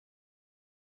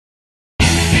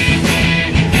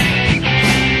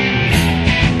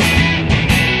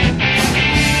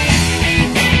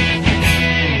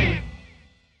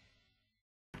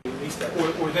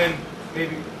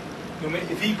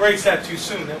breaks that too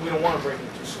soon, then we don't want to break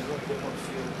it too soon. We want to get more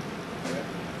field. Okay?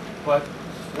 But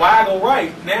waggle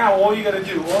right, now all you got to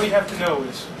do, all you have to know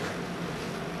is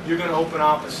you're going to open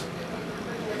opposite.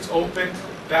 It's open,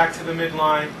 back to the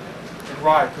midline, and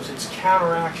ride, because it's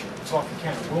counteraction. It's off the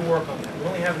counter. We'll work on that. We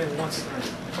only have it in once a time.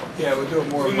 Yeah, we'll do it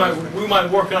more. We might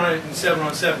work on it in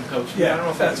 7-on-7, Coach. Yeah, I don't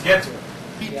know if that's get to it.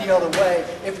 Beat the other way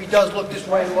if he does look this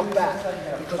way and look back,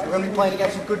 because we're going to be playing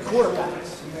against some good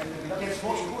quarterbacks. Against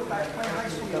most quarterbacks playing high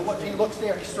school, what he looks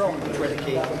there, he's throwing. Where the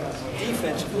key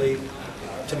defensively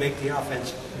to make the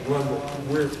offense run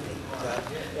where to be,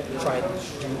 try and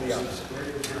do the opposite.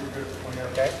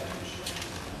 Okay.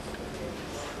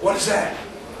 What is that?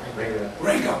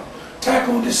 Ringo.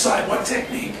 Tackle on this side. What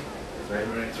technique?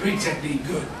 3 technique.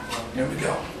 Good. There we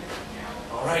go.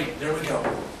 All right. There we go.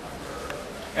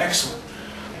 Excellent.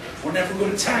 We're never going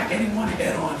to attack anyone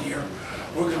head on here.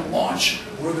 We're going to launch.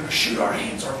 We're going to shoot our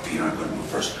hands. Our feet aren't going to move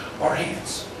first. Our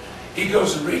hands. He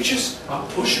goes and reaches. I'm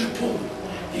pushing and pulling.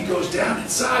 He goes down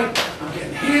inside. I'm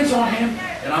getting hands on him,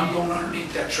 and I'm going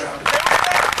underneath that trap.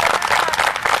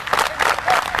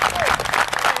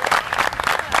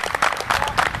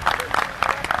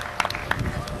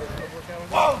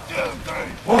 1, 2, 3.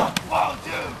 1,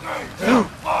 2, 3. 2.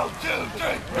 1, 2,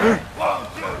 3. 1,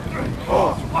 2, 3.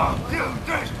 4. 1, 2,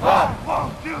 3. 5.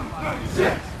 1, 2, 3.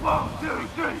 6. 1, 2,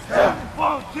 3. 7.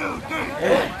 1, 2, 3.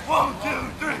 8. 1, 2,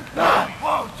 3. 9.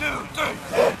 1, 2, 3.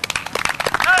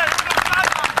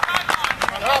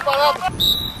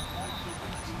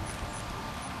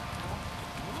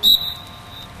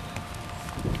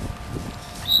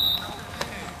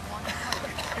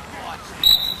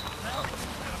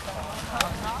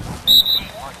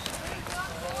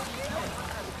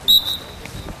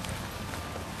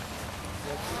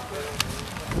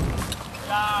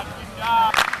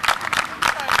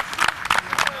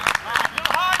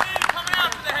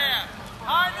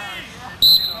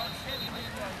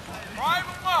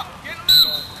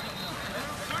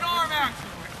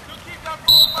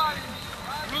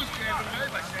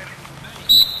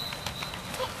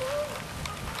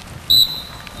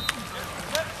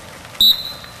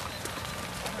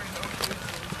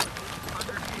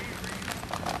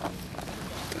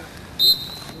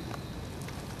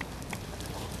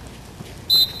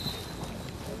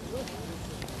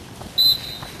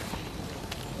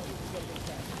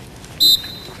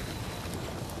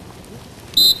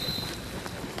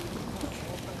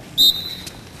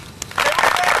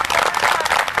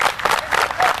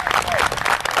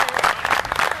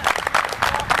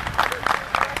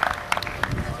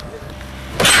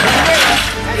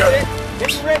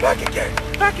 Back again.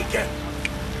 Back again.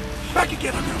 Back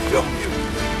again. I'm going to film you.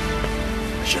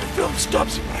 I should have filmed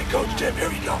Stubbsy when I coached him. Here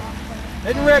we go.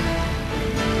 Hidden Rick.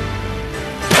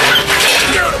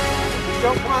 Beautiful.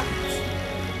 Don't want.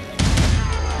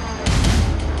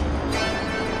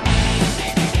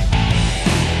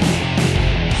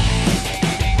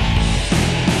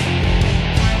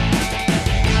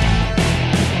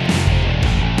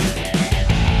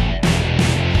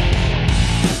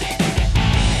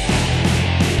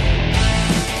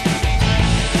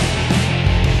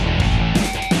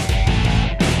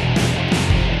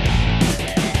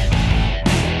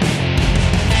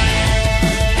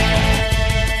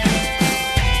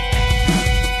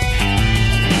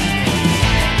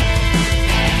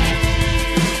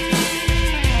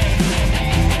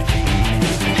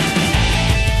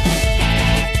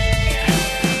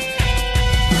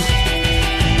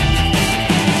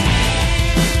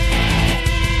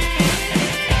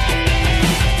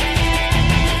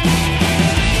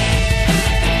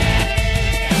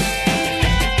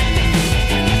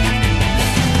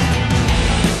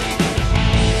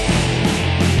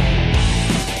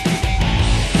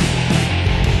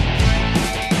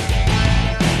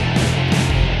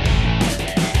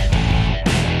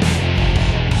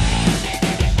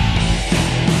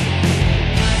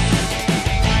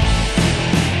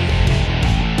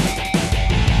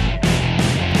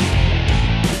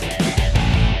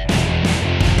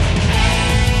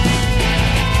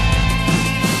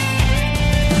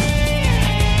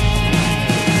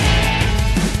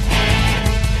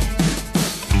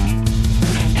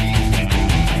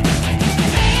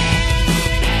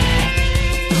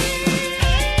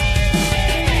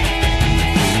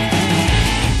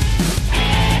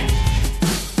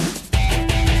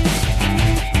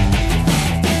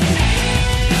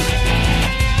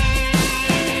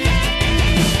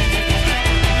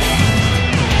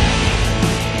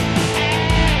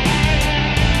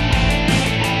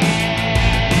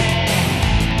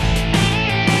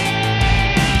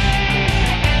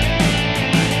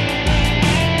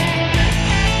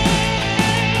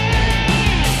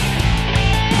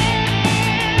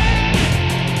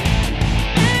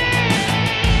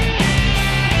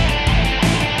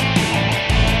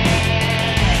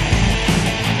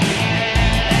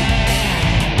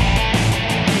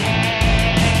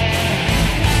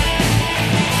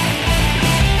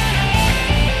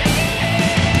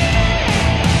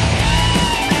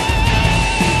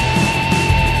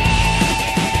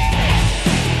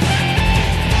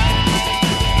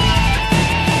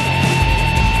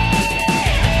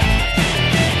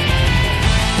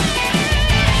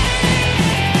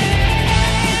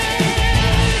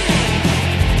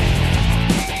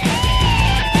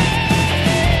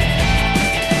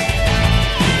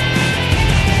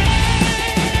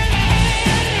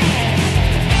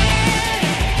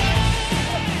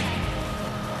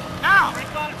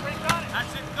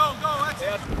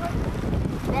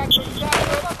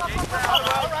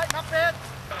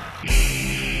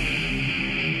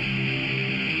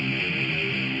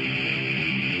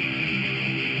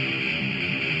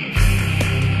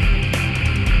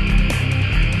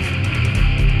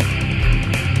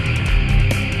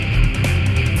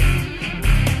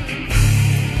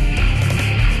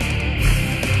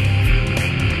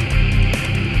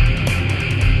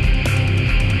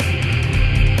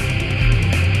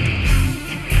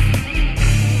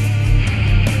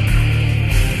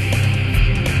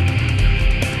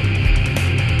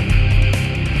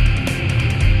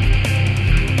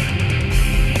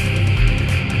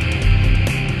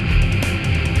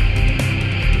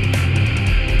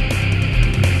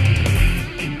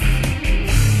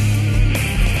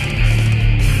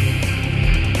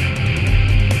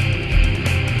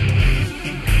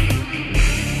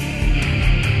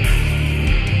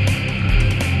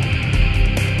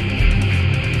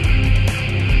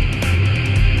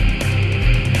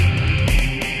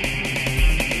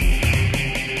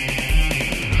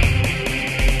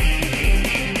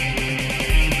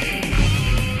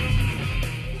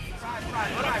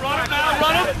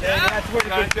 I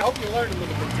hope you learned a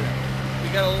little bit today. We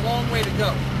got a long way to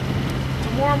go.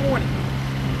 Tomorrow morning,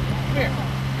 come here.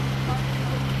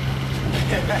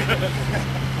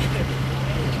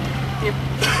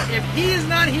 if he is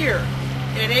not here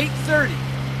at 8:30,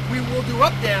 we will do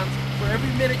up downs for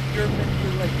every minute you're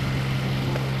late.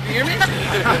 You hear me?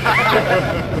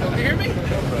 Don't you hear me?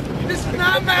 This is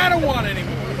not Madawan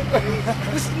anymore.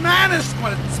 This is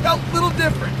Manasquan. It's spelled a little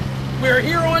different. We're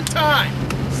here on time.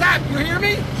 Zap, you hear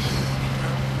me?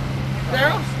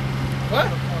 Daryl? What?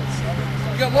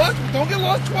 You got lost? Don't get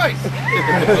lost twice. For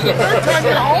the third time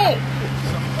you're home.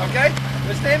 Okay?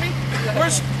 Understand me? We're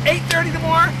 8:30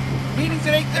 tomorrow. Meeting's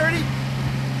at 8:30.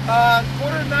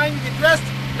 8:45, you get dressed.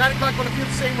 9 o'clock on the field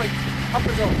the same way. Up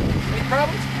and over. Any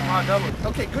problems?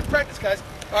 Okay, good practice, guys.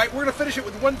 All right, we're going to finish it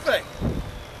with one thing.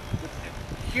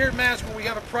 Here at Manasquan, we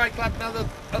have a pride clap, and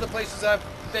other places I've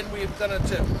been, we have done it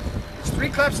too. It's 3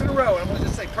 claps in a row, and I'm going to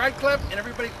just say pride clap, and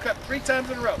everybody clap 3 times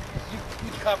in a row. You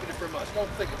copied it from us. Don't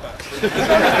think about it.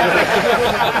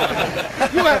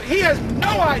 He has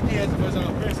no idea it was on.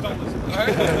 All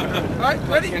right,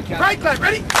 ready? Pride clap,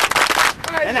 ready?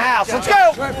 All right. In the house, let's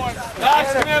go!